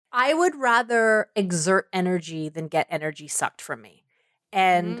I would rather exert energy than get energy sucked from me.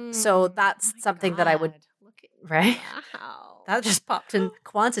 And so that's something that I would, Look at, right? Wow. That just popped in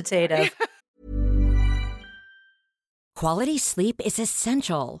quantitative. Quality sleep is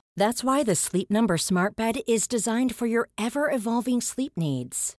essential. That's why the Sleep Number Smart Bed is designed for your ever-evolving sleep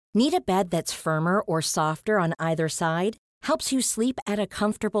needs. Need a bed that's firmer or softer on either side? Helps you sleep at a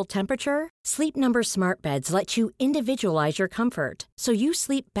comfortable temperature? Sleep Number Smart Beds let you individualize your comfort so you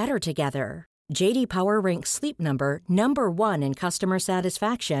sleep better together. JD Power ranks Sleep Number number 1 in customer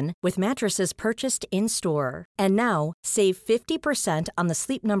satisfaction with mattresses purchased in-store. And now, save 50% on the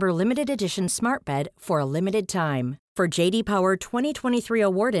Sleep Number Limited Edition Smart Bed for a limited time. For JD Power 2023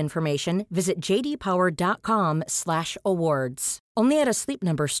 award information, visit jdpower.com/awards. Only at a Sleep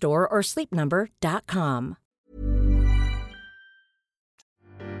Number store or sleepnumber.com.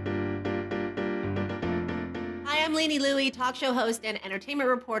 Hi, I'm Lainey Louie, talk show host and entertainment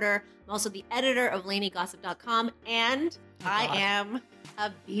reporter. I'm also the editor of LaineyGossip.com, and I am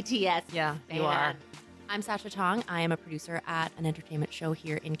a BTS Yeah, fan. you are. I'm Sasha Tong. I am a producer at an entertainment show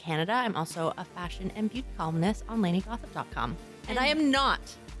here in Canada. I'm also a fashion and beauty columnist on LaineyGossip.com. And I am not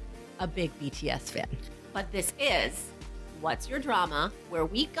a big BTS fan. But this is What's Your Drama, where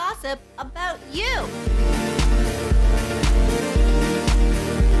we gossip about you.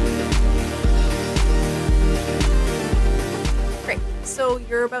 Great. So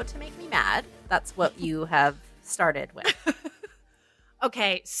you're about to make me mad. That's what you have started with.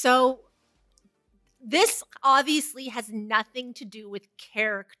 Okay, so this obviously has nothing to do with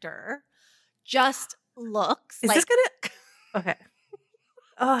character, just looks. Is this gonna? Okay.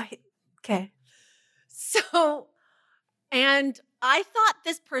 Oh, okay. So, and I thought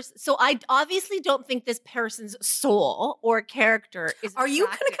this person, so I obviously don't think this person's soul or character is Are you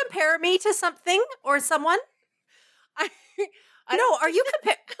going to compare me to something or someone? No, are you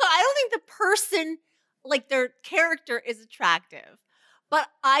comparing? I don't think the person, like their character is attractive, but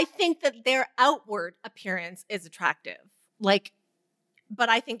I think that their outward appearance is attractive. Like, but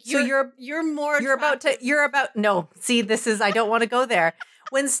I think So you're more attractive. No, see, this is, I don't want to go there.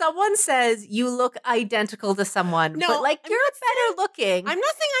 When someone says you look identical to someone, No, but like I'm you're better looking. I'm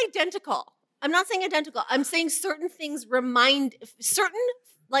not saying identical. I'm saying certain things certain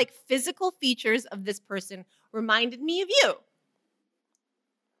like physical features of this person reminded me of you.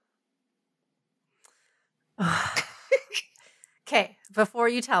 Okay, before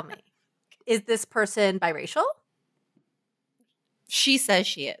you tell me, is this person biracial? She says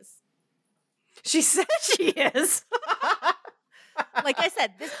she is. She says she is. Like I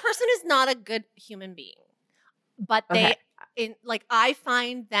said, this person is not a good human being. But Okay. I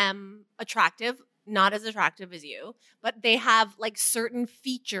find them attractive, not as attractive as you, but they have like certain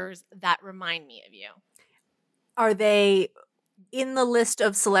features that remind me of you. Are they in the list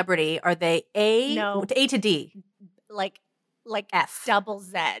of celebrity? Are they No. A to D? Like F. double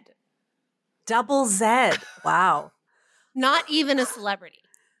Z. Double Z. Wow. Not even a celebrity.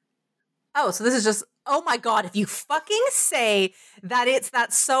 Oh, so this is just, oh my God, if you fucking say that it's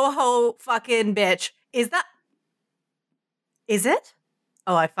that Soho fucking bitch, is it?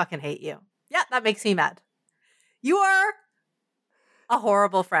 Oh, I fucking hate you. Yeah, that makes me mad. You are a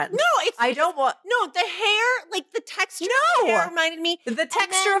horrible friend. No, I don't want. No, the hair, like the texture of the No! hair reminded me. The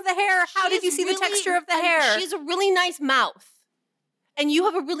texture of the hair. How did you see the texture of the hair? She has a really nice mouth. And you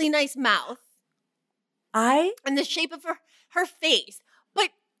have a really nice mouth. And the shape of her face. But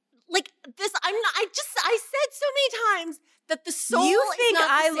like this, I said so many times that the soul You is think not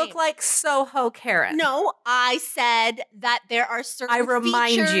the I same. look like Soho Karen? No, I said that there are certain I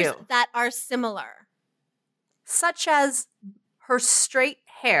remind features you. that are similar. Such as her straight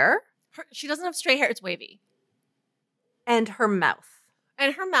hair She doesn't have straight hair, it's wavy. and her mouth.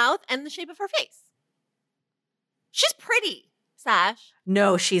 And her mouth and the shape of her face. She's pretty, Sash.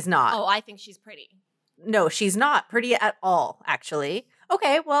 No, she's not. Oh, I think she's pretty. No, she's not pretty at all, actually.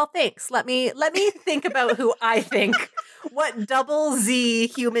 Okay, well, thanks. Let me think about who I think, what double Z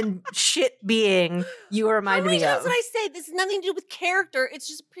human shit being you remind me How many times of. did I say this has nothing to do with character? It's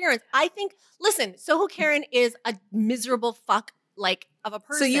just appearance. I think, listen, Soho Karen is a miserable fuck like of a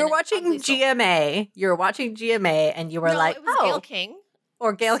person. So you're watching ugly soul. GMA. You're watching GMA, and you were No, like, it was "Oh, Gayle King.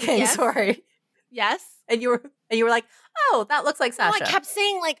 or Gayle King." Yes. Sorry, Yes. and you were like, "Oh, that looks like No, Sasha." I kept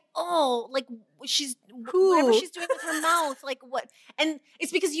saying like, oh, like she's Who? whatever she's doing with her mouth, like what? And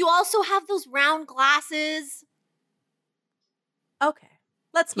it's because you also have those round glasses. Okay,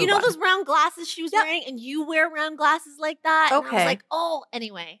 let's move You know on. those round glasses she was Yep. wearing, and you wear round glasses like that. And I Okay. was like, oh,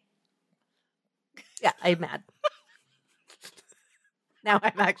 anyway. Yeah, I'm mad. Now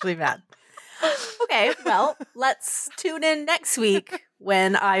I'm actually mad. Okay, well, let's tune in next week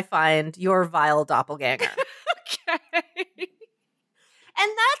when I find your vile doppelganger. Okay. And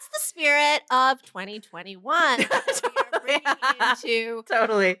that's the spirit of 2021. We are bringing into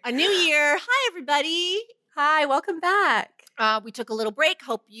Totally. a new year. Hi, everybody. Hi, welcome back. We took a little break.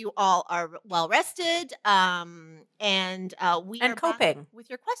 Hope you all are well rested. And we are coping back with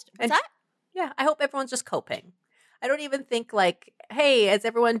your question. And- What's that? Yeah, I hope everyone's just coping. I don't even think like, hey, is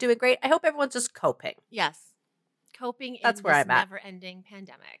everyone doing great? I hope everyone's just coping. Yes. Coping That's in where this I'm at. never-ending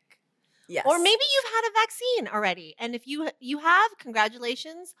pandemic. Yes. Or maybe you've had a vaccine already. And if you have,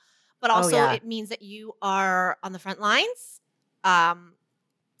 congratulations. But also it means that you are on the front lines.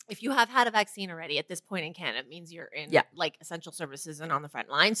 If you have had a vaccine already at this point in Canada, it means you're in like essential services and on the front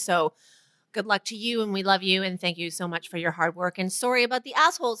lines. So good luck to you, and we love you, and thank you so much for your hard work. And sorry about the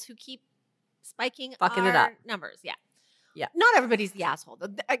assholes who keep fucking it up. Numbers. Yeah. Yeah. Not everybody's the asshole.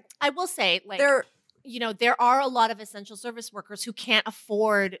 I will say, like, there are a lot of essential service workers who can't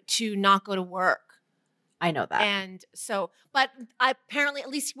afford to not go to work. I know that. And so, but apparently, at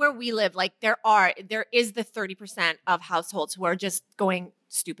least where we live, like there is the 30% of households who are just going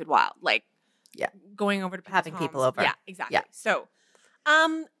stupid wild, like going over to having homes. people over. Yeah, exactly. Yeah. So,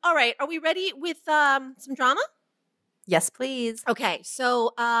 all right, are we ready with some drama? Yes, please. Okay,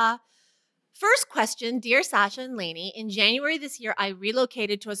 so first question, dear Sasha and Lainey, in January this year, I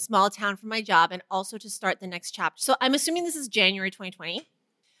relocated to a small town for my job and also to start the next chapter. So I'm assuming this is January 2020.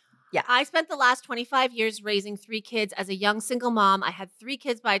 Yeah. I spent the last 25 years raising 3 kids as a young single mom. I had 3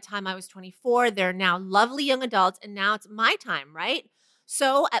 kids by the time I was 24. They're now lovely young adults, and now it's my time, right?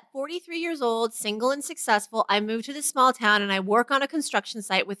 So at 43 years old, single and successful, I moved to this small town and I work on a construction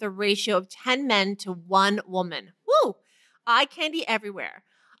site with a ratio of 10 men to 1 woman. Woo! Eye candy everywhere.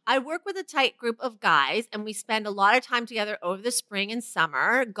 I work with a tight group of guys, and we spend a lot of time together over the spring and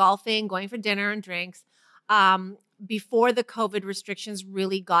summer, golfing, going for dinner and drinks. Before the COVID restrictions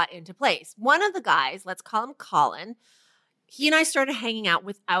really got into place. One of the guys, let's call him Colin, he and I started hanging out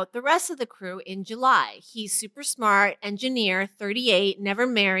without the rest of the crew in July. He's super smart, engineer, 38, never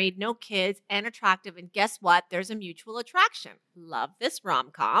married, no kids, and attractive. And guess what? There's a mutual attraction. Love this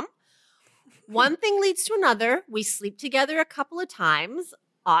rom-com. One thing leads to another. We sleep together a couple of times.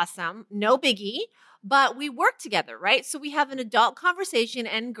 Awesome. No biggie. But we work together, right? So we have an adult conversation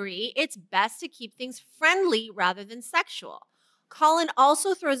and agree it's best to keep things friendly rather than sexual. Colin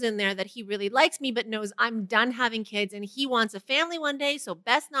also throws in there that he really likes me but knows I'm done having kids and he wants a family one day, so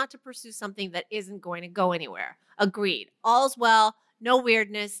best not to pursue something that isn't going to go anywhere. Agreed. All's well, no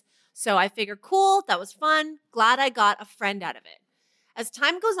weirdness. So I figure, cool, that was fun. Glad I got a friend out of it. As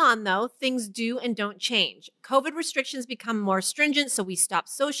time goes on, though, things do and don't change. COVID restrictions become more stringent, so we stop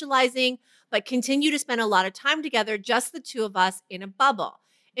socializing, but continue to spend a lot of time together, just the 2 of us in a bubble.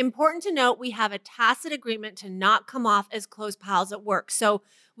 Important to note, we have a tacit agreement to not come off as close pals at work. So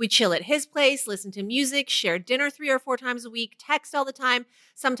we chill at his place, listen to music, share dinner 3 or 4 times a week, text all the time.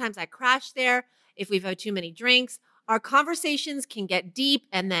 Sometimes I crash there if we've had too many drinks. Our conversations can get deep,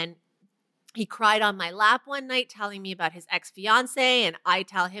 and then he cried on my lap one night telling me about his ex-fiance, and I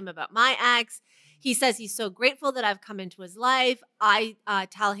tell him about my ex. He says he's so grateful that I've come into his life. I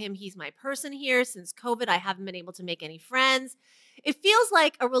tell him he's my person here. Since COVID, I haven't been able to make any friends. It feels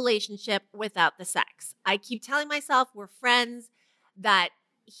like a relationship without the sex. I keep telling myself we're friends, that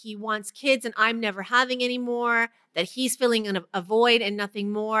he wants kids and I'm never having any more, that he's feeling a void and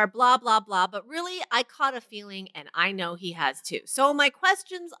nothing more, blah, blah, blah. But really, I caught a feeling and I know he has too. So my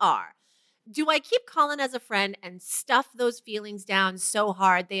questions are, do I keep Colin as a friend and stuff those feelings down so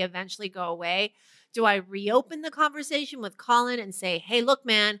hard they eventually go away? Do I reopen the conversation with Colin and say, hey, look,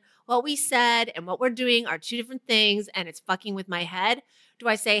 man, what we said and what we're doing are 2 different things and it's fucking with my head? Do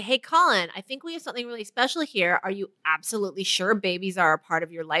I say, hey, Colin, I think we have something really special here. Are you absolutely sure babies are a part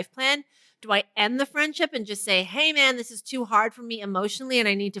of your life plan? Do I end the friendship and just say, hey, man, this is too hard for me emotionally and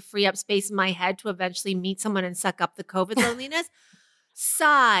I need to free up space in my head to eventually meet someone and suck up the COVID loneliness?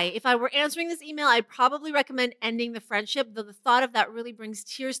 Sigh. If I were answering this email, I'd probably recommend ending the friendship, though the thought of that really brings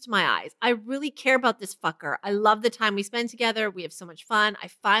tears to my eyes. I really care about this fucker. I love the time we spend together. We have so much fun. I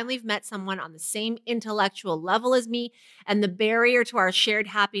finally have met someone on the same intellectual level as me, and the barrier to our shared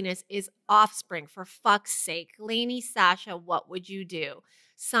happiness is offspring. For fuck's sake. Lainey, Sasha, what would you do?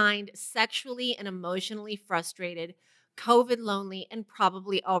 Signed, sexually and emotionally frustrated, COVID lonely, and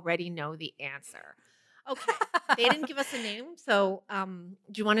probably already know the answer. Okay. They didn't give us a name. So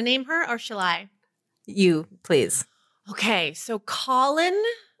do you want to name her or shall I? You, please. Okay. So Colin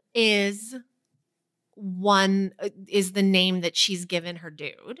is the name that she's given her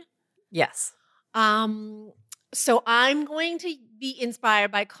dude. Yes. So I'm going to be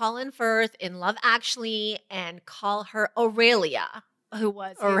inspired by Colin Firth in Love Actually and call her Aurelia. who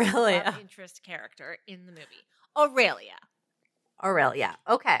was his Aurelia. love interest character in the movie. Aurelia. Aurelia.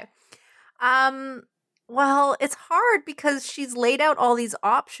 Okay. Well, it's hard because she's laid out all these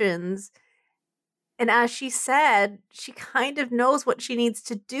options. And as she said, she kind of knows what she needs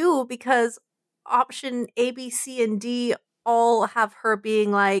to do because option A, B, C, and D all have her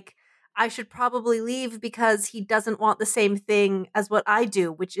being like, I should probably leave because he doesn't want the same thing as what I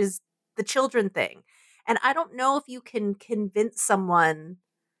do, which is the children thing. And I don't know if you can convince someone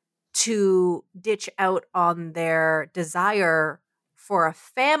to ditch out on their desire for a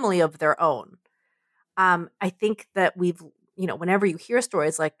family of their own. I think that whenever you hear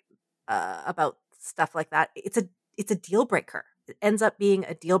stories like about stuff like that, it's a deal breaker. It ends up being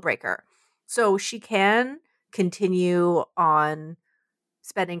a deal breaker. So she can continue on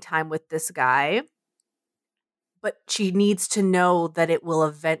spending time with this guy, but she needs to know that it will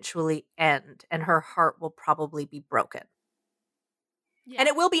eventually end and her heart will probably be broken. Yeah. And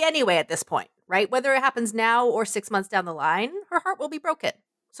it will be anyway at this point, right? Whether it happens now or 6 months down the line, her heart will be broken.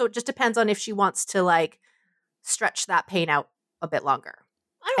 So it just depends on if she wants to like stretch that pain out a bit longer.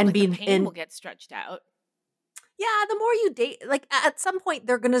 I don't think the pain will get stretched out. Yeah, the more you date, like at some point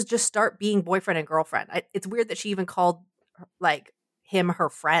they're gonna just start being boyfriend and girlfriend. It's weird that she even called like him her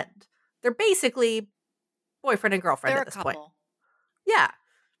friend. They're basically boyfriend and girlfriend at this point. Yeah,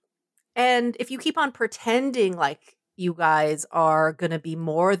 and if you keep on pretending like you guys are gonna be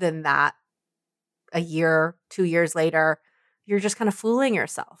more than that, a year, 2 years later, you're just kind of fooling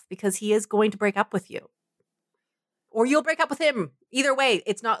yourself because he is going to break up with you. Or you'll break up with him. Either way,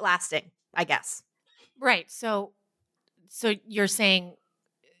 it's not lasting, I guess. Right. So you're saying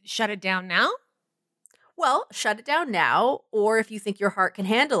shut it down now? Well, shut it down now. Or if you think your heart can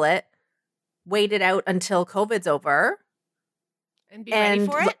handle it, wait it out until COVID's over. And be ready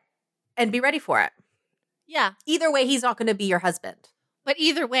for it? And be ready for it. Yeah. Either way, he's not going to be your husband. But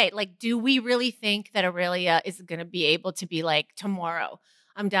either way, like, do we really think that Aurelia is going to be able to be like, tomorrow,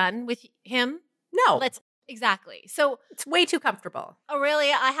 I'm done with him? No. Exactly. So it's way too comfortable.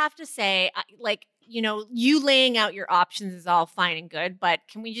 Aurelia, I have to say, you laying out your options is all fine and good, but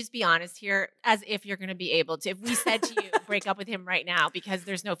can we just be honest here? As if you're going to be able to, if we said to you, break up with him right now because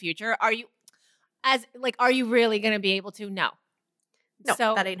there's no future, are you really going to be able to? No.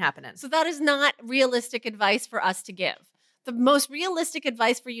 No, that ain't happening. So that is not realistic advice for us to give. The most realistic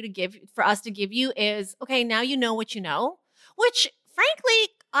advice for us to give you is, okay, now you know what you know, which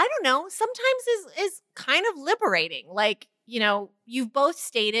frankly, I don't know, sometimes is kind of liberating. Like, you've both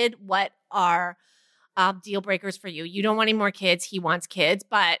stated what are deal breakers for you. You don't want any more kids. He wants kids.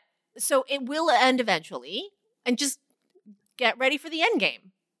 But so it will end eventually, and just get ready for the end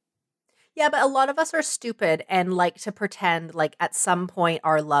game. Yeah, but a lot of us are stupid and like to pretend like at some point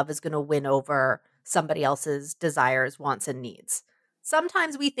our love is going to win over somebody else's desires, wants, and needs.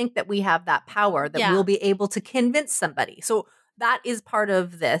 Sometimes we think that we have that power that we'll be able to convince somebody. So that is part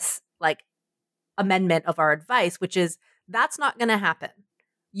of this like amendment of our advice, which is that's not going to happen.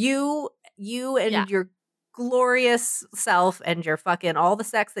 You and your glorious self and your fucking all the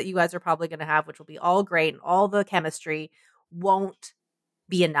sex that you guys are probably going to have, which will be all great, and all the chemistry won't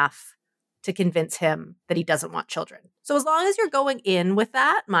be enough to convince him that he doesn't want children. So as long as you're going in with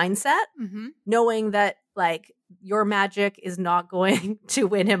that mindset, knowing that like your magic is not going to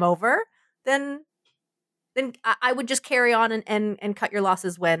win him over, then I would just carry on and cut your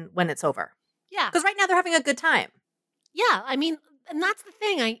losses when it's over. Yeah. Because right now they're having a good time. Yeah. I mean, and that's the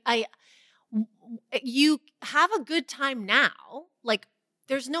thing. You have a good time now. Like,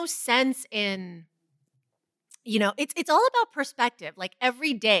 there's no sense in, it's all about perspective. Like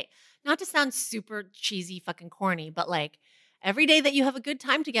every day, not to sound super cheesy, fucking corny, but like every day that you have a good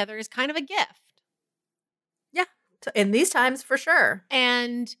time together is kind of a gift. Yeah. In these times, for sure.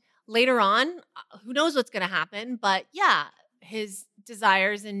 And later on, who knows what's going to happen, but yeah, his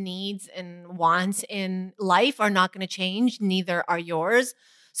desires and needs and wants in life are not going to change. Neither are yours.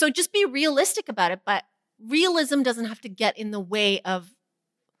 So just be realistic about it. But realism doesn't have to get in the way of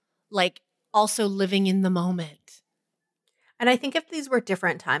like also living in the moment. And I think if these were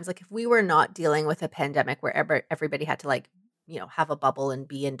different times, like if we were not dealing with a pandemic where everybody had to like, have a bubble and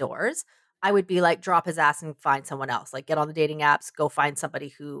be indoors, I would be like, drop his ass and find someone else. Like get on the dating apps, go find somebody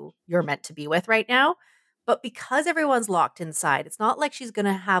who you're meant to be with right now. But because everyone's locked inside, it's not like she's going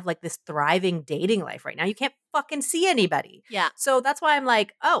to have like this thriving dating life right now. You can't fucking see anybody. Yeah. So that's why I'm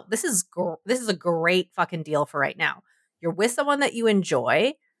like, oh, this is a great fucking deal for right now. You're with someone that you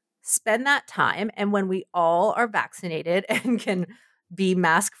enjoy. Spend that time. And when we all are vaccinated and can be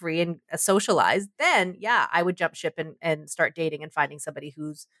mask free and socialize, then yeah, I would jump ship and start dating and finding somebody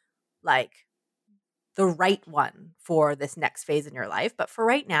who's like the right one for this next phase in your life. But for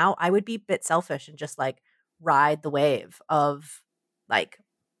right now, I would be a bit selfish and just like ride the wave of like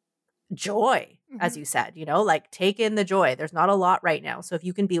joy, as you said, you know, like take in the joy. There's not a lot right now. So if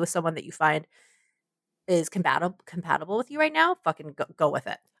you can be with someone that you find is compatible with you right now, fucking go with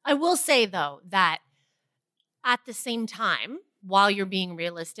it. I will say, though, that at the same time, while you're being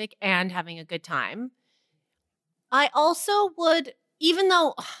realistic and having a good time, I also would, even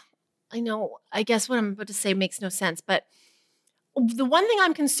though I know, I guess what I'm about to say makes no sense, but the one thing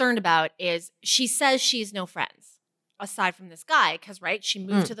I'm concerned about is she says she has no friends aside from this guy because, right, she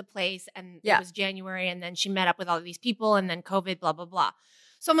moved to the place and it was January and then she met up with all of these people and then COVID, blah, blah, blah.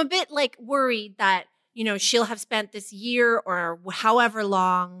 So I'm a bit like worried that, you know, she'll have spent this year or however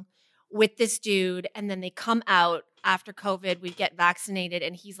long with this dude and then they come out after COVID, we get vaccinated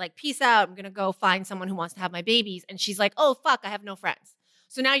and he's like, peace out, I'm going to go find someone who wants to have my babies. And she's like, oh, fuck, I have no friends.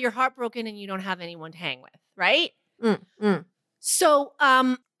 So now you're heartbroken and you don't have anyone to hang with, right? So,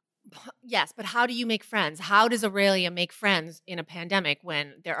 yes, but how do you make friends? How does Aurelia make friends in a pandemic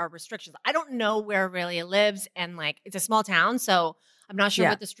when there are restrictions? I don't know where Aurelia lives and like it's a small town, so I'm not sure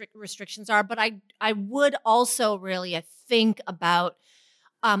what the strict restrictions are, but I would also really think about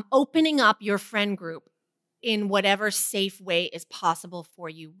opening up your friend group in whatever safe way is possible for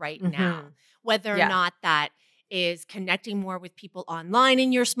you right now, whether or not that is connecting more with people online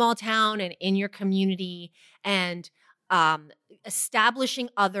in your small town and in your community and establishing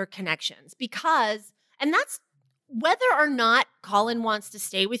other connections because, and that's whether or not Colin wants to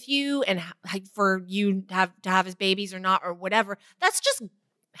stay with you and for you to have his babies or not or whatever, that's just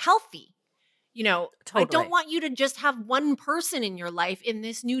healthy. You know, I don't want you to just have one person in your life in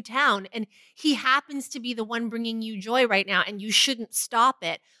this new town and he happens to be the one bringing you joy right now and you shouldn't stop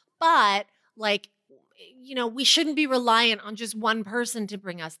it. But like, you know, we shouldn't be reliant on just one person to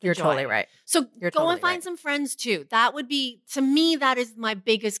bring us the joy. You're totally right. So go and find some friends too. That would be, to me, that is my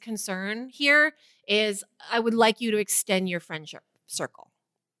biggest concern here is I would like you to extend your friendship circle.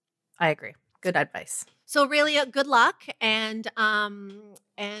 I agree. Good advice. So Aurelia, good luck and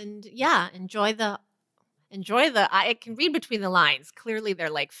yeah, enjoy the I can read between the lines. Clearly they're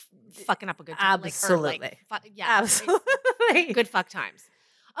like fucking up a good time. Absolutely. Absolutely. Good fuck times.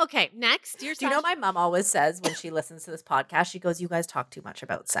 Okay, next. Do you know my mom always says when she listens to this podcast, she goes, you guys talk too much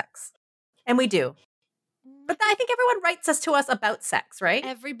about sex. And we do. But I think everyone writes us to us about sex, right?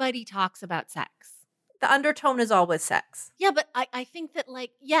 Everybody talks about sex. The undertone is always sex. Yeah, but I think that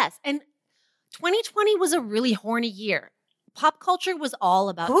like, yes. And 2020 was a really horny year. Pop culture was all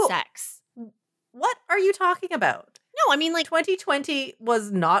about sex. What are you talking about? No, I mean like 2020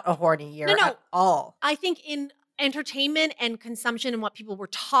 was not a horny year at all. I think in entertainment and consumption and what people were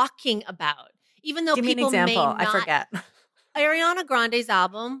talking about, even though Give me an example. I forget. Ariana Grande's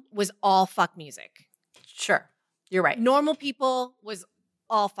album was all fuck music. Sure. You're right. Normal People was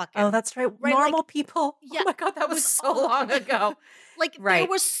all fucking. Oh, that's right. Normal People. Yeah. Oh my God, that was so long ago. Like there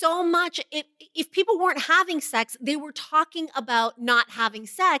was so much. If people weren't having sex, they were talking about not having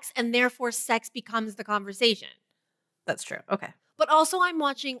sex and therefore sex becomes the conversation. That's true. Okay. But also I'm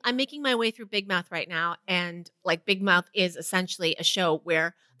making my way through Big Mouth right now. And like Big Mouth is essentially a show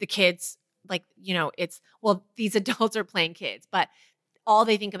where the kids, like, you know, these adults are playing kids, but all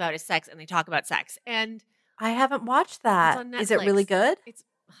they think about is sex and they talk about sex. And I haven't watched that. Is it really good? It's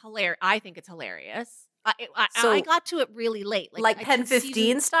hilarious. I think it's hilarious. I got to it really late. Like Pen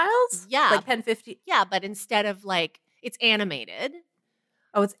 15 styles? Yeah. Like Pen 15? Yeah, but instead of like, it's animated.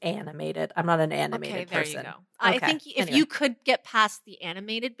 Oh, it's animated. I'm not an animated person. There you go. I think if you could get past the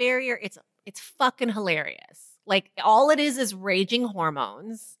animated barrier, it's fucking hilarious. Like all it is raging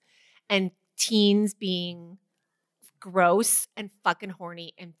hormones and teens being gross and fucking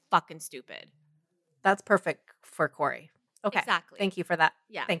horny and fucking stupid. That's perfect for Corey. Okay. Exactly. Thank you for that.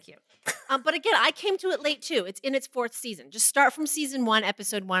 Yeah. Thank you. But again, I came to it late too. It's in its 4th season. Just start from season 1,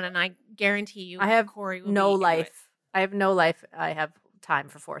 episode 1, and I guarantee you, I have Corey will no be life. I have no life. I have time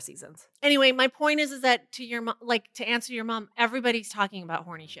for 4 seasons. Anyway, my point is that to your to answer your mom, everybody's talking about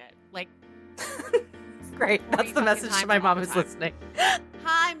horny shit. Like, great. That's the message to my mom who's listening.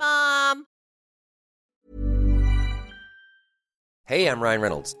 Hi, Mom. Hey, I'm Ryan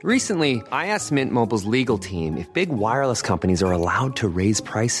Reynolds. Recently, I asked Mint Mobile's legal team if big wireless companies are allowed to raise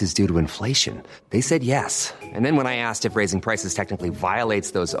prices due to inflation. They said yes. And then when I asked if raising prices technically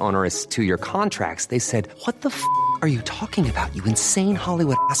violates those onerous 2-year contracts, they said, what the f*** are you talking about, you insane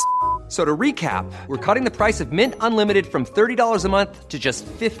Hollywood ass f- So to recap, we're cutting the price of Mint Unlimited from $30 a month to just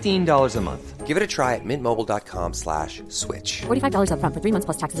 $15 a month. Give it a try at mintmobile.com/switch. $45 up front for 3 months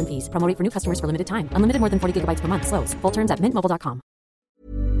plus taxes and fees. Promo rate for new customers for limited time. Unlimited more than 40 gigabytes per month slows. Full terms at mintmobile.com.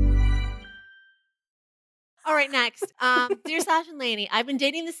 All right, next. Dear Sash and Lainey, I've been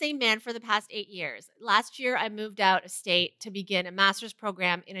dating the same man for the past 8 years. Last year, I moved out of state to begin a master's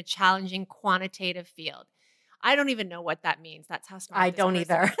program in a challenging quantitative field. I don't even know what that means. That's how smart I this don't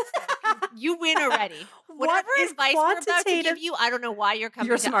person either. is. You win already. Whatever is advice we're about to quantitative? give you, I don't know why you're coming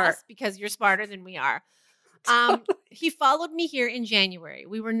You're to smart. us because you're smarter than we are. He followed me here in January.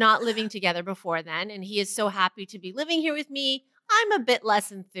 We were not living together before then, and he is so happy to be living here with me. I'm a bit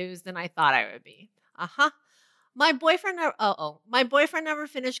less enthused than I thought I would be. My boyfriend never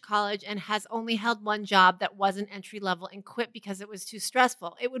finished college and has only held one job that wasn't entry level and quit because it was too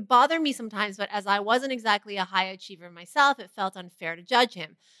stressful. It would bother me sometimes, but as I wasn't exactly a high achiever myself, it felt unfair to judge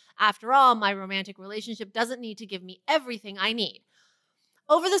him. After all, my romantic relationship doesn't need to give me everything I need.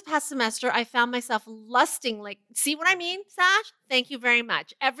 Over this past semester, I found myself lusting see what I mean, Sash? Thank you very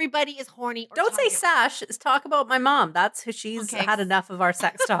much. Everybody is horny. Don't say Sash. It's talk about my mom. That's who she's Okay. had enough of our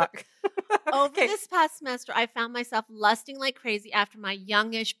sex talk. Over Okay. this past semester, I found myself lusting like crazy after my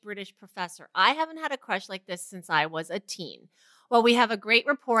youngish British professor. I haven't had a crush like this since I was a teen. While we have a great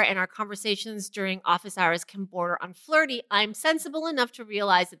rapport and our conversations during office hours can border on flirty, I'm sensible enough to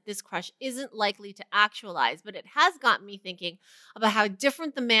realize that this crush isn't likely to actualize, but it has gotten me thinking about how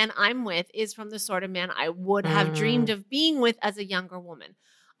different the man I'm with is from the sort of man I would have dreamed of being with as a younger woman.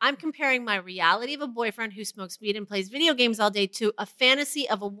 I'm comparing my reality of a boyfriend who smokes weed and plays video games all day to a fantasy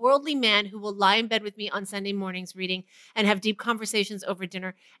of a worldly man who will lie in bed with me on Sunday mornings reading and have deep conversations over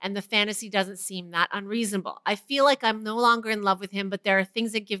dinner, and the fantasy doesn't seem that unreasonable. I feel like I'm no longer in love with him, but there are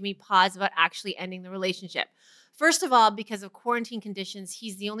things that give me pause about actually ending the relationship. First of all, because of quarantine conditions,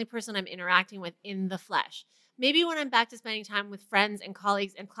 he's the only person I'm interacting with in the flesh. Maybe when I'm back to spending time with friends and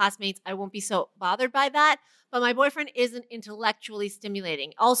colleagues and classmates, I won't be so bothered by that. But my boyfriend isn't intellectually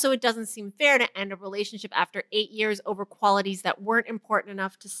stimulating. Also, it doesn't seem fair to end a relationship after 8 years over qualities that weren't important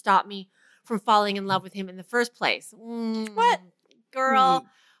enough to stop me from falling in love with him in the first place. What? Girl.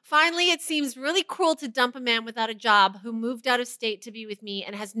 Finally, it seems really cruel to dump a man without a job who moved out of state to be with me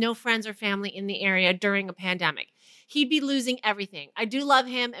and has no friends or family in the area during a pandemic. He'd be losing everything. I do love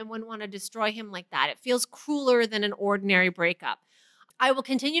him and wouldn't want to destroy him like that. It feels crueler than an ordinary breakup. I will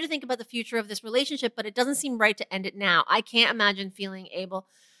continue to think about the future of this relationship, but it doesn't seem right to end it now. I can't imagine feeling able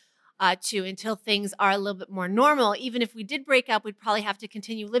to until things are a little bit more normal. Even if we did break up, we'd probably have to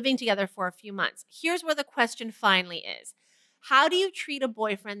continue living together for a few months. Here's where the question finally is. How do you treat a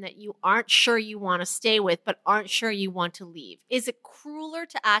boyfriend that you aren't sure you want to stay with, but aren't sure you want to leave? Is it crueler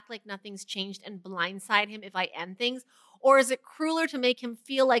to act like nothing's changed and blindside him if I end things? Or is it crueler to make him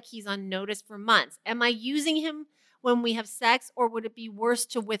feel like he's on notice for months? Am I using him when we have sex, or would it be worse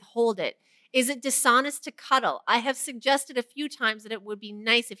to withhold it? Is it dishonest to cuddle? I have suggested a few times that it would be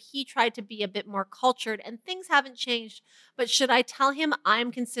nice if he tried to be a bit more cultured, and things haven't changed. But should I tell him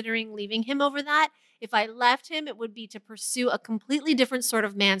I'm considering leaving him over that? If I left him, it would be to pursue a completely different sort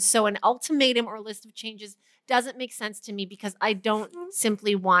of man. So an ultimatum or list of changes doesn't make sense to me because I don't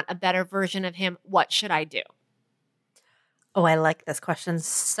simply want a better version of him. What should I do? Oh, I like this question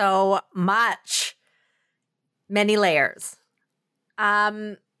so much. Many layers.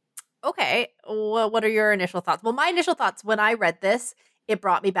 Okay. Well, what are your initial thoughts? Well, my initial thoughts when I read this, it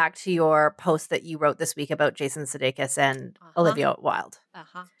brought me back to your post that you wrote this week about Jason Sudeikis and Olivia Wilde.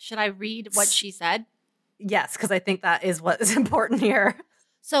 Should I read what she said? Yes, because I think that is what is important here.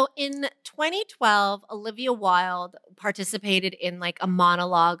 So in 2012, Olivia Wilde participated in like a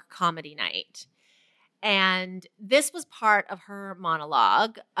monologue comedy night. And this was part of her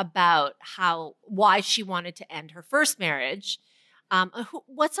monologue about why she wanted to end her first marriage.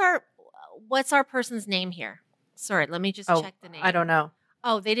 What's our person's name here? Sorry, let me just check the name. I don't know.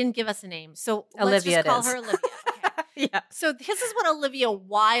 Oh, they didn't give us a name. So Olivia let's just call her Olivia. Okay. Yeah. So this is what Olivia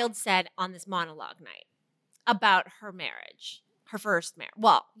Wilde said on this monologue night about her marriage, her first marriage.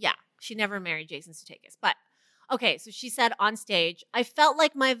 Well, yeah, she never married Jason Sudeikis. But, okay, so she said on stage, I felt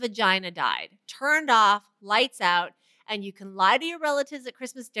like my vagina died, turned off, lights out, and you can lie to your relatives at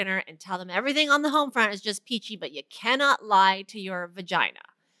Christmas dinner and tell them everything on the home front is just peachy, but you cannot lie to your vagina.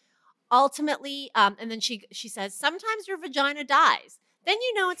 Ultimately, and then she says, sometimes your vagina dies. Then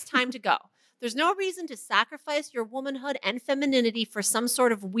you know it's time to go. There's no reason to sacrifice your womanhood and femininity for some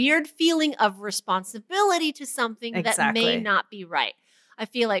sort of weird feeling of responsibility to something that may not be right. I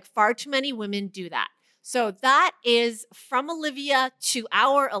feel like far too many women do that. So that is from Olivia to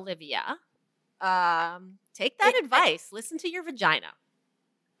our Olivia. Take that advice. Listen to your vagina.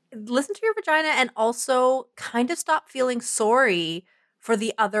 Listen to your vagina and also kind of stop feeling sorry for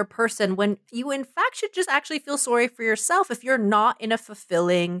the other person when you in fact should just actually feel sorry for yourself if you're not in a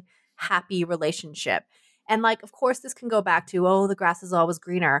fulfilling, happy relationship. And like, of course, this can go back to, oh, the grass is always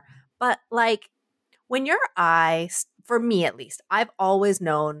greener. But like, when your eye, for me at least, I've always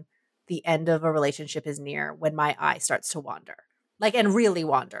known the end of a relationship is near when my eye starts to wander, like, and really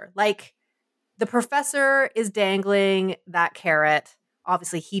wander. Like, the professor is dangling that carrot.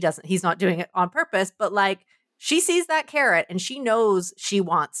 Obviously, he's not doing it on purpose, but like, she sees that carrot and she knows she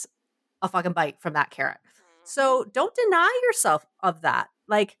wants a fucking bite from that carrot. So don't deny yourself of that.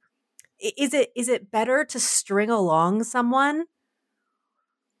 Like, is it better to string along someone?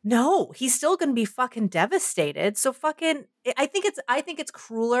 No, he's still going to be fucking devastated. So fucking, I think it's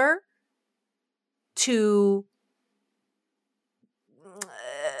crueler to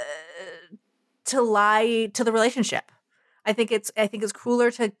lie to the relationship. I think it's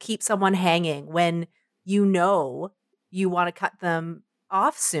crueler to keep someone hanging when you know you want to cut them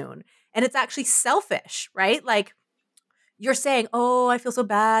off soon. And it's actually selfish, right? Like, you're saying, oh, I feel so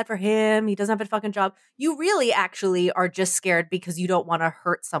bad for him. He doesn't have a fucking job. You really actually are just scared because you don't want to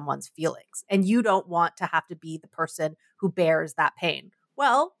hurt someone's feelings and you don't want to have to be the person who bears that pain.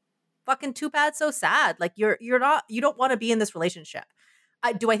 Well, fucking too bad, so sad. Like, you don't want to be in this relationship.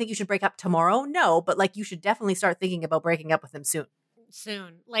 Do I think you should break up tomorrow? No, but like, you should definitely start thinking about breaking up with him soon.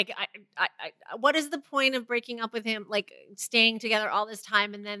 Like, I what is the point of breaking up with him? Like, staying together all this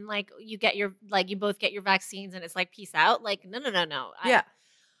time, and then like you both get your vaccines, and it's like peace out. Like, no.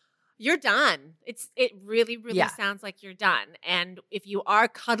 You're done. It really sounds like you're done. And if you are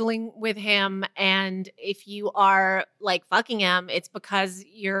cuddling with him, and if you are like fucking him, it's because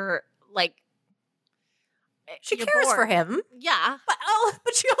you're like. She cares bored. For him. Yeah.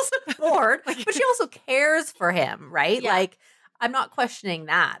 But she also bored. But she also cares for him, right? Yeah. Like, I'm not questioning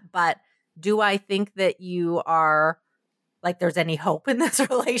that. But do I think that you are, like, there's any hope in this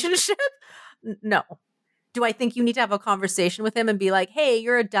relationship? No. Do I think you need to have a conversation with him and be like, hey,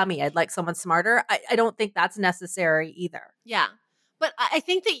 you're a dummy. I'd like someone smarter? I don't think that's necessary either. Yeah. But I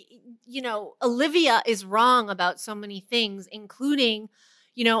think that, Olivia is wrong about so many things, including,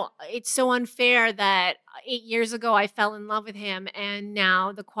 it's so unfair that 8 years ago I fell in love with him, and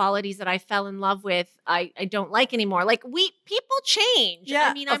now the qualities that I fell in love with, I don't like anymore. Like, people change. Yeah,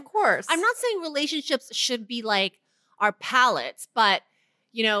 I mean, of course. I'm not saying relationships should be like our palettes, but,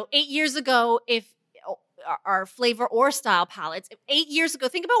 8 years ago, if our flavor or style palettes, 8 years ago,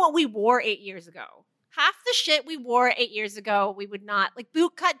 think about what we wore 8 years ago. Half the shit we wore 8 years ago, we would not, like,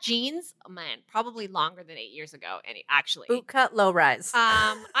 boot cut jeans. Oh man, probably longer than 8 years ago. Actually, boot cut, low rise.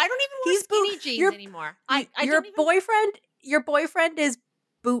 I don't even wear skinny jeans anymore. Your boyfriend is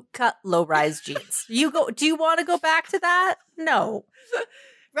boot cut, low rise jeans. Do you want to go back to that? No,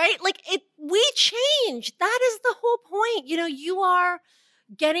 right? Like, we change. That is the whole point. You are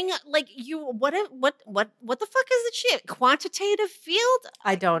getting what the fuck is the shit? Quantitative field?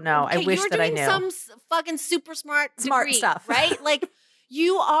 I don't know. Okay, I wish that I knew. You're doing some fucking super smart degree, stuff, right? Like,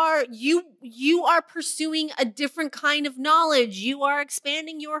 you are pursuing a different kind of knowledge. You are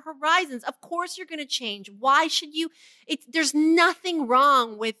expanding your horizons. Of course, you're going to change. Why should you? There's nothing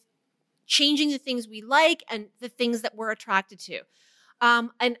wrong with changing the things we like and the things that we're attracted to.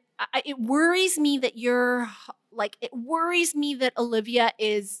 It worries me that it worries me that Olivia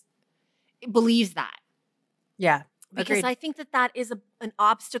believes that. Yeah. Because agreed. I think that is an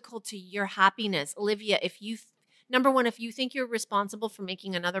obstacle to your happiness. Olivia, number one, if you think you're responsible for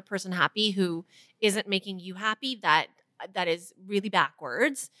making another person happy who isn't making you happy, that is really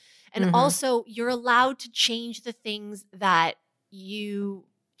backwards. And also, you're allowed to change the things that you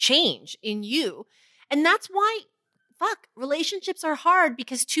change in you. And that's why relationships are hard,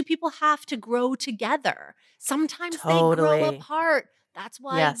 because two people have to grow together. Sometimes they grow apart. That's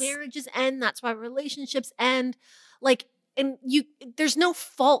why marriages end. That's why relationships end. Like, and there's no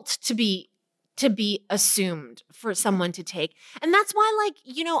fault to be assumed for someone to take. And that's why,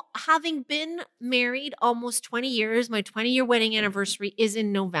 having been married almost 20 years, my 20-year wedding anniversary is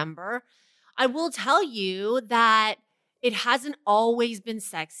in November. I will tell you that it hasn't always been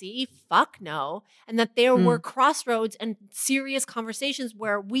sexy. Fuck no. And that there were crossroads and serious conversations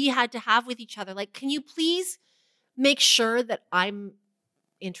where we had to have with each other. Like, can you please make sure that I'm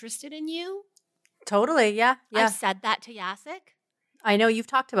interested in you? Totally. Yeah. Yeah. I've said that to Jacek. I know you've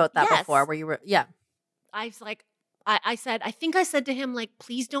talked about that before where you were, yeah. I was like, I think I said to him, like,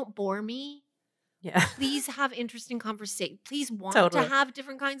 please don't bore me. Yeah. Please have interesting conversations. Please want Totally. to have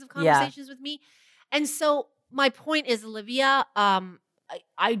different kinds of conversations with me. And so my point is, Olivia,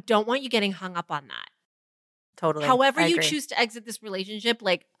 I don't want you getting hung up on that. Totally. However you choose to exit this relationship,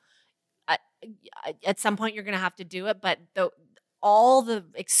 like, at some point you're going to have to do it. But all the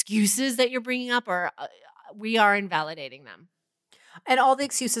excuses that you're bringing up we are invalidating them. And all the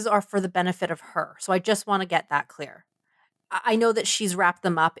excuses are for the benefit of her. So I just want to get that clear. I know that she's wrapped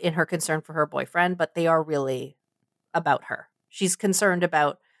them up in her concern for her boyfriend, but they are really about her. She's concerned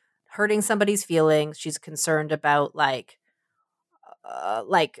about hurting somebody's feelings. She's concerned about like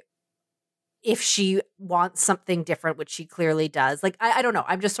if she wants something different, which she clearly does. Like, I don't know.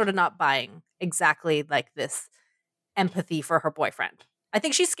 I'm just sort of not buying exactly like this empathy for her boyfriend. I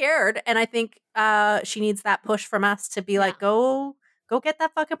think she's scared, and I think she needs that push from us to be like, go get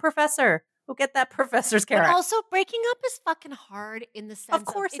that fucking professor. Go get that professor's carrot. But also, breaking up is fucking hard in the sense Of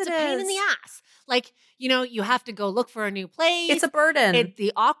course it's it a pain in the is. ass. Like, you know, you have to go look for a new place. It's a burden.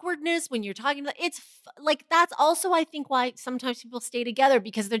 The awkwardness when you're talking about like that's also I think why sometimes people stay together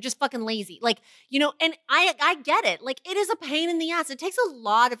because they're just fucking lazy. Like, you know, and I get it. Like it is a pain in the ass. It takes a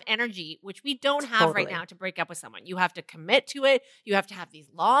lot of energy, which we don't have right Totally. now to break up with someone. You have to commit to it. You have to have these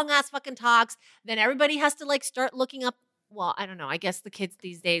long ass fucking talks. Then everybody has to like start looking up. Well, I don't know. I guess the kids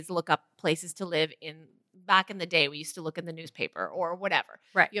these days look up places to live in. Back in the day, we used to look in the newspaper or whatever.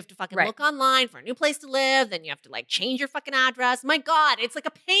 Right. You have to fucking Right. look online for a new place to live. Then you have to like change your fucking address. My God, it's like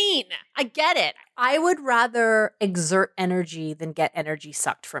a pain. I get it. I would rather exert energy than get energy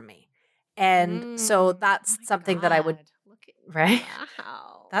sucked from me. And so that's something that I would, Look at right?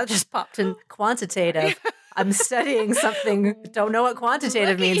 Wow. That just popped in quantitative. I'm studying something, don't know what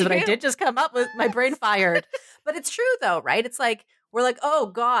quantitative Look at means, but I you. did just come up with my brain fired. But it's true though, right? It's like, we're like, oh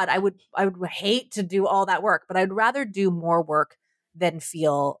God, I would hate to do all that work, but I'd rather do more work than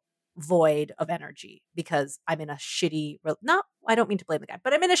feel void of energy because I'm in a shitty, no, I don't mean to blame the guy,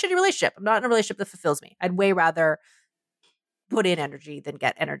 but I'm in a shitty relationship. I'm not in a relationship that fulfills me. I'd way rather put in energy than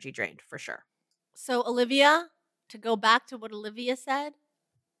get energy drained for sure. So, Olivia, to go back to what Olivia said,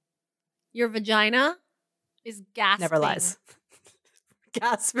 your vagina is gasping. Never lies.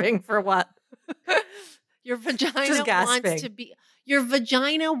 Gasping for what? Your vagina Just gasping. wants to be. Your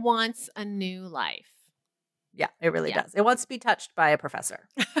vagina wants a new life. Yeah, it really Yeah. does. It wants to be touched by a professor.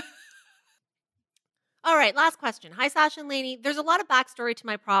 All right, last question. Hi, Sasha and Lainey. There's a lot of backstory to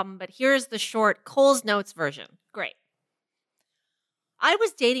my problem, but here's the short Cole's Notes version. Great. I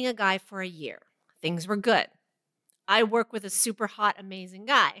was dating a guy for a year. Things were good. I work with a super hot, amazing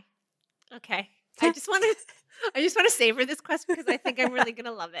guy. Okay. I just want to savor this question because I think I'm really going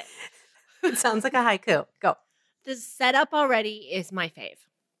to love it. It sounds like a haiku. Go. The setup already is my fave.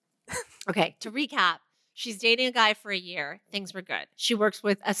 Okay, to recap, she's dating a guy for a year. Things were good. She works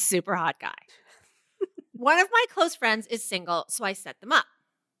with a super hot guy. One of my close friends is single, so I set them up.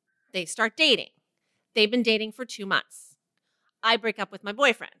 They start dating. They've been dating for 2 months. I break up with my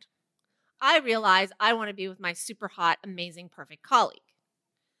boyfriend. I realize I want to be with my super hot, amazing, perfect colleague.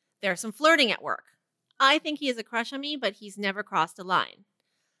 There's some flirting at work. I think he has a crush on me, but he's never crossed a line.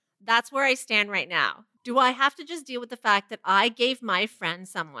 That's where I stand right now. Do I have to just deal with the fact that I gave my friend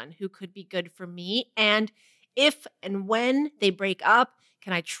someone who could be good for me? And if and when they break up,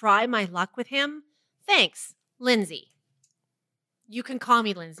 can I try my luck with him? Thanks, Lindsay. You can call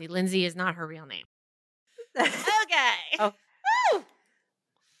me Lindsay. Lindsay is not her real name. Okay. Oh. Woo!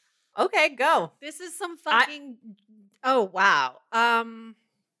 Okay, go. This is some fucking. Oh, wow.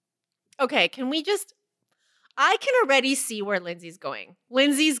 Okay, can we just. I can already see where Lindsay's going.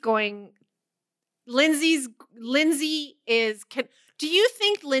 Lindsay is. Do you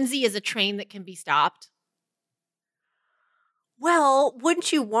think Lindsay is a train that can be stopped? Well,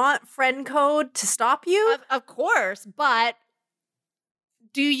 wouldn't you want friend code to stop you? Of course, but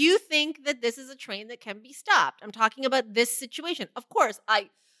do you think that this is a train that can be stopped? I'm talking about this situation. Of course, I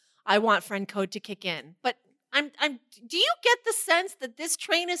want friend code to kick in, but do you get the sense that this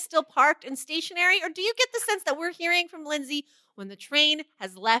train is still parked and stationary, or do you get the sense that we're hearing from Lindsay when the train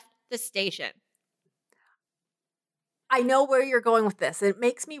has left the station? I know where you're going with this. It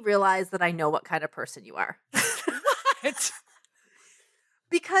makes me realize that I know what kind of person you are. What?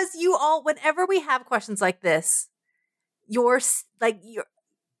 Because whenever we have questions like this,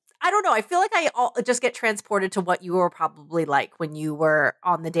 I don't know. I feel like I just get transported to what you were probably like when you were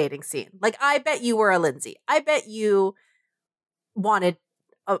on the dating scene. Like, I bet you were a Lindsay. I bet you wanted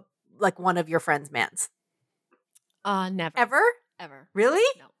one of your friend's mans. Never. Ever?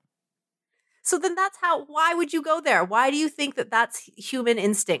 Really? No. So then why would you go there? Why do you think that that's human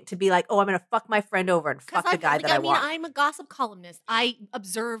instinct to be like, oh, I'm going to fuck my friend over and fuck the guy that I want? I'm a gossip columnist. I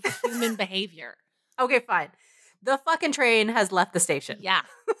observe human behavior. Okay, fine. The fucking train has left the station. Yeah,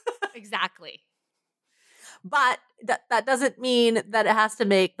 exactly. But that doesn't mean that it has to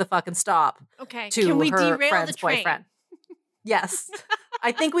make the fucking stop Okay, to can we her derail friend's the train? boyfriend. Yes.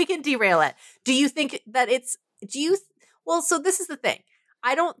 I think we can derail it. Do you think that well, so this is the thing.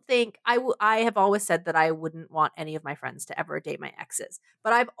 I don't think I have always said that I wouldn't want any of my friends to ever date my exes,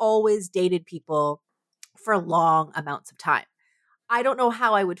 but I've always dated people for long amounts of time. I don't know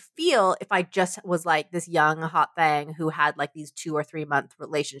how I would feel if I just was like this young hot thing who had like these 2 or 3 month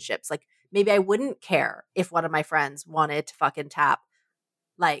relationships. Like maybe I wouldn't care if one of my friends wanted to fucking tap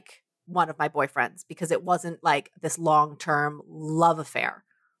like one of my boyfriends because it wasn't like this long-term love affair.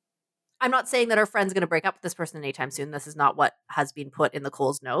 I'm not saying that our friend's going to break up with this person anytime soon. This is not what has been put in the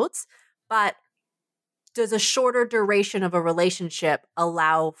Coles notes. But does a shorter duration of a relationship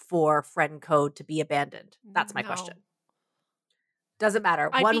allow for friend code to be abandoned? That's my question. Doesn't matter.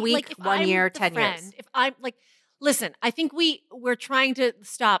 One week, like, 1 year, 10 years. If I'm like, listen, I think we're trying to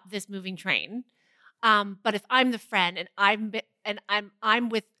stop this moving train. But if I'm the friend and I'm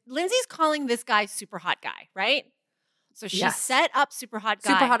with Lindsay's calling this guy super hot guy, right? So she set up super hot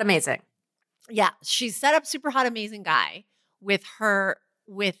guy. Super hot amazing. Yeah, she's set up super hot amazing guy with her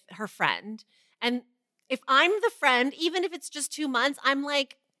friend. And if I'm the friend, even if it's just 2 months, I'm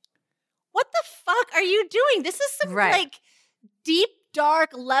like, what the fuck are you doing? This is some like deep, dark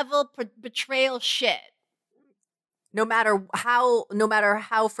level betrayal shit. No matter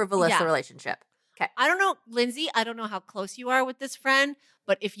how frivolous the relationship. Okay. I don't know, Lindsay, I don't know how close you are with this friend,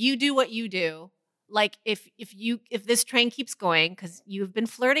 but if you do what you do, like if this train keeps going, because you've been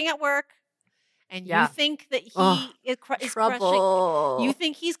flirting at work and you think that he is crushing, you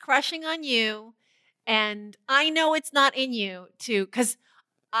think he's crushing on you, and I know it's not in you to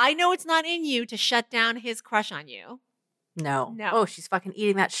shut down his crush on you. No. Oh, she's fucking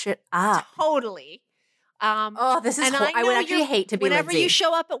eating that shit up. Totally. This is I would actually hate to be whenever Lindsay. you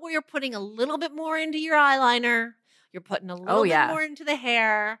show up at where you're putting a little bit more into your eyeliner, you're putting a little bit more into the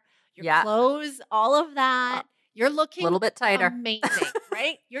hair, your clothes, all of that. You're looking a little bit tighter. Amazing,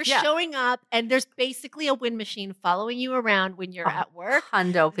 right? You're showing up and there's basically a wind machine following you around when you're at work.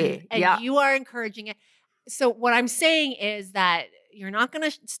 Hundo P. And you are encouraging it. So what I'm saying is that you're not going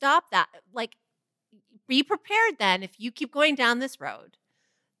to stop that. Like, be prepared then if you keep going down this road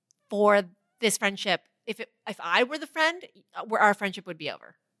for this friendship. If I were the friend, our friendship would be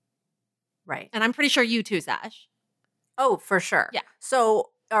over. Right. And I'm pretty sure you too, Sash. Oh, for sure. Yeah. So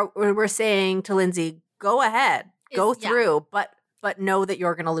we're saying to Lindsay, go ahead, go through, but know that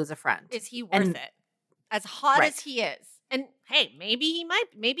you're going to lose a friend. Is he worth it? As hot as he is. And hey, maybe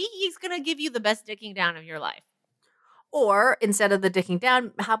he's going to give you the best dicking down of your life. Or instead of the dicking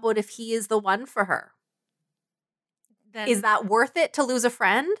down, how about if he is the one for her? Then, is that worth it to lose a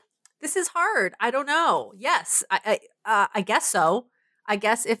friend? This is hard. I don't know. Yes, I guess so. I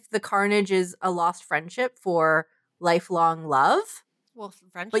guess if the carnage is a lost friendship for lifelong love, well,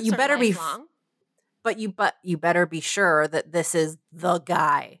 friendships but you better be lifelong. But you better be sure that this is the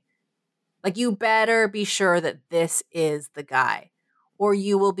guy. Like, you better be sure that this is the guy, or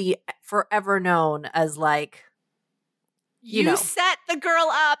you will be forever known as like, you set the girl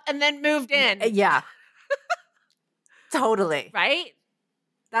up and then moved in. Yeah. Totally. Right?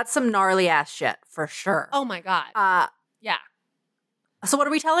 That's some gnarly ass shit for sure. Oh my God. Yeah. So what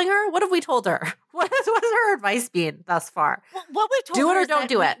are we telling her? What have we told her? What has her advice been thus far? Well, what we've told do her it or don't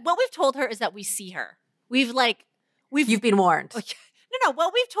do it. What we've told her is that we see her. You've been warned. No.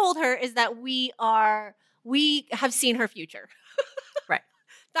 What we've told her is that we have seen her future. Right.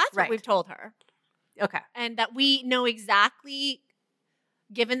 That's what we've told her. Okay. And that we know exactly,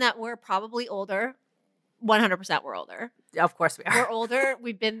 given that we're probably older, 100% we're older. Of course we are. We're older.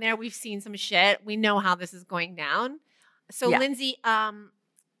 We've been there. We've seen some shit. We know how this is going down. So Lindsay,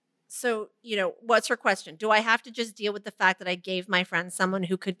 what's her question? Do I have to just deal with the fact that I gave my friend someone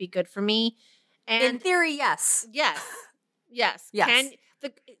who could be good for me? And in theory, yes. Yes. Yes. Yes.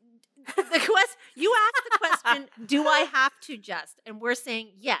 You asked the question, do I have to just? And we're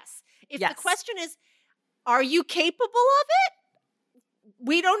saying yes. If the question is, are you capable of it?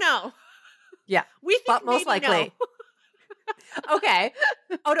 We don't know. Yeah. We think but most likely. No. Okay.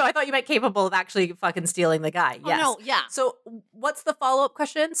 Oh no, I thought you meant capable of actually fucking stealing the guy. Yes. Oh, no, yeah. So what's the follow-up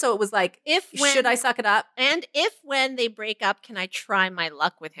question? So it was like, should I suck it up? And if when they break up, can I try my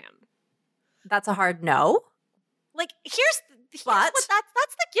luck with him? That's a hard no. Like, here's that's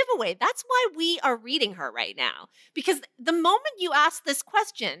the giveaway. That's why we are reading her right now. Because the moment you ask this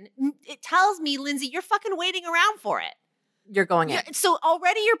question, it tells me, Lindsay, you're fucking waiting around for it. You're going in. So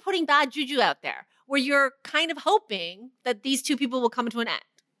already you're putting bad juju out there where you're kind of hoping that these two people will come to an end.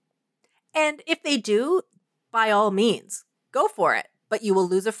 And if they do, by all means, go for it. But you will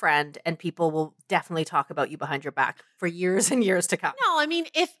lose a friend and people will definitely talk about you behind your back for years and years to come. No, I mean,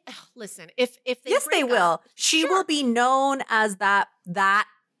 if they yes, they will. Up, she will be known as that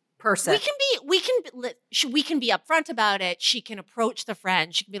person. We can be upfront about it. She can approach the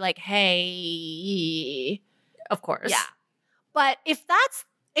friend. She can be like, "Hey," of course, yeah. But if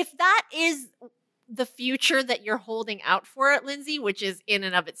that is the future that you're holding out for it, Lindsay, which is in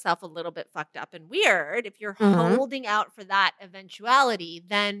and of itself a little bit fucked up and weird, if you're holding out for that eventuality,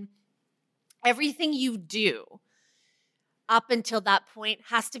 then everything you do up until that point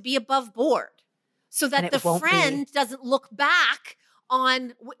has to be above board so that the friend doesn't look back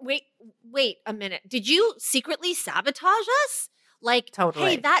on, wait a minute. Did you secretly sabotage us? Like, totally.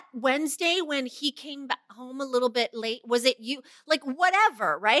 Hey, that Wednesday when he came back home a little bit late, was it you? Like,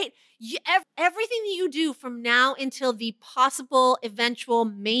 whatever, right? Everything that you do from now until the possible, eventual,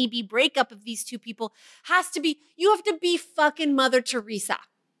 maybe breakup of these two people has to be, you have to be fucking Mother Teresa.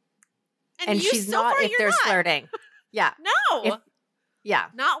 And she's not if there's flirting. Yeah. No. Yeah.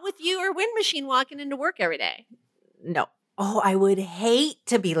 Not with you or Wind Machine walking into work every day. No. Oh, I would hate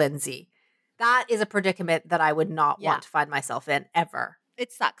to be Lindsay. That is a predicament that I would not want to find myself in ever.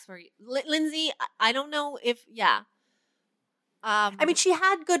 It sucks for you. Lindsay, I don't know if, I mean, she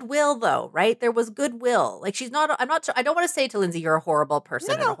had goodwill though, right? There was goodwill. Like I don't want to say to Lindsay, you're a horrible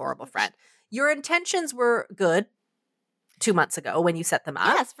person and a horrible friend. Your intentions were good 2 months ago when you set them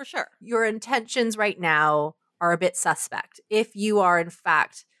up. Yes, for sure. Your intentions right now are a bit suspect. If you are in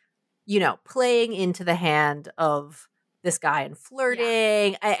fact, playing into the hand of this guy and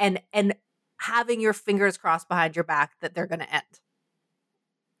flirting and having your fingers crossed behind your back that they're going to end.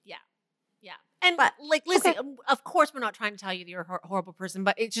 Yeah. And listen, of course we're not trying to tell you that you're a horrible person,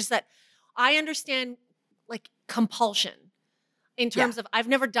 but it's just that I understand compulsion in terms of, I've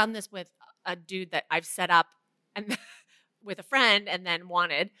never done this with a dude that I've set up and with a friend and then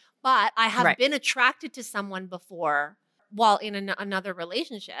wanted, but I have been attracted to someone before while in another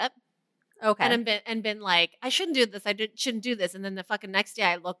relationship. Okay. And been like, I shouldn't do this. Shouldn't do this. And then the fucking next day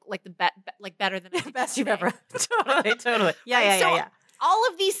I look like better than the best you've ever. Totally. Yeah. All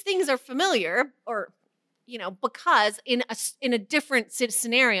of these things are familiar or, because in a different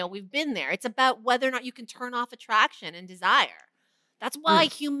scenario, we've been there. It's about whether or not you can turn off attraction and desire. That's why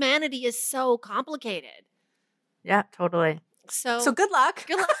humanity is so complicated. Yeah, totally. So good luck.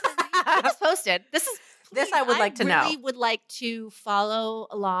 Good luck. Keep us posted. This I would like to know. I really would like to follow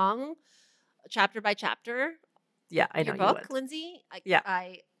along chapter by chapter. Yeah, I know your book, you would. Lindsay.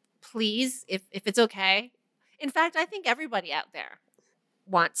 I please, if it's okay. In fact, I think everybody out there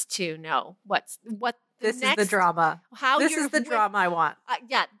wants to know what this is the drama. This is the drama I want.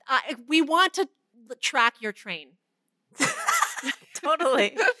 We want to track your train.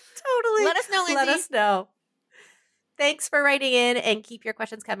 Totally. Let us know, Lindsay. Let us know. Thanks for writing in and keep your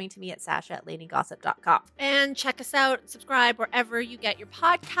questions coming to me at sasha@laineygossip.com. And check us out, subscribe wherever you get your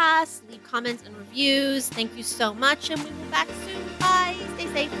podcasts, leave comments and reviews. Thank you so much, and we will be back soon. Bye. Stay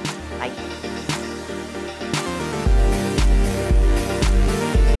safe. Bye.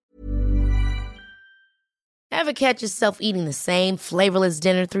 Ever catch yourself eating the same flavorless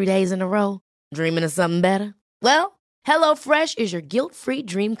dinner 3 days in a row? Dreaming of something better? Well, HelloFresh is your guilt-free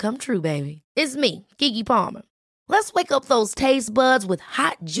dream come true, baby. It's me, Keke Palmer. Let's wake up those taste buds with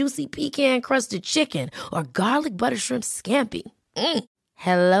hot, juicy pecan-crusted chicken or garlic butter shrimp scampi.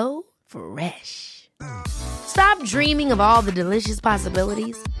 Hello Fresh. Stop dreaming of all the delicious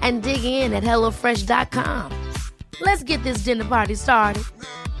possibilities and dig in at HelloFresh.com. Let's get this dinner party started.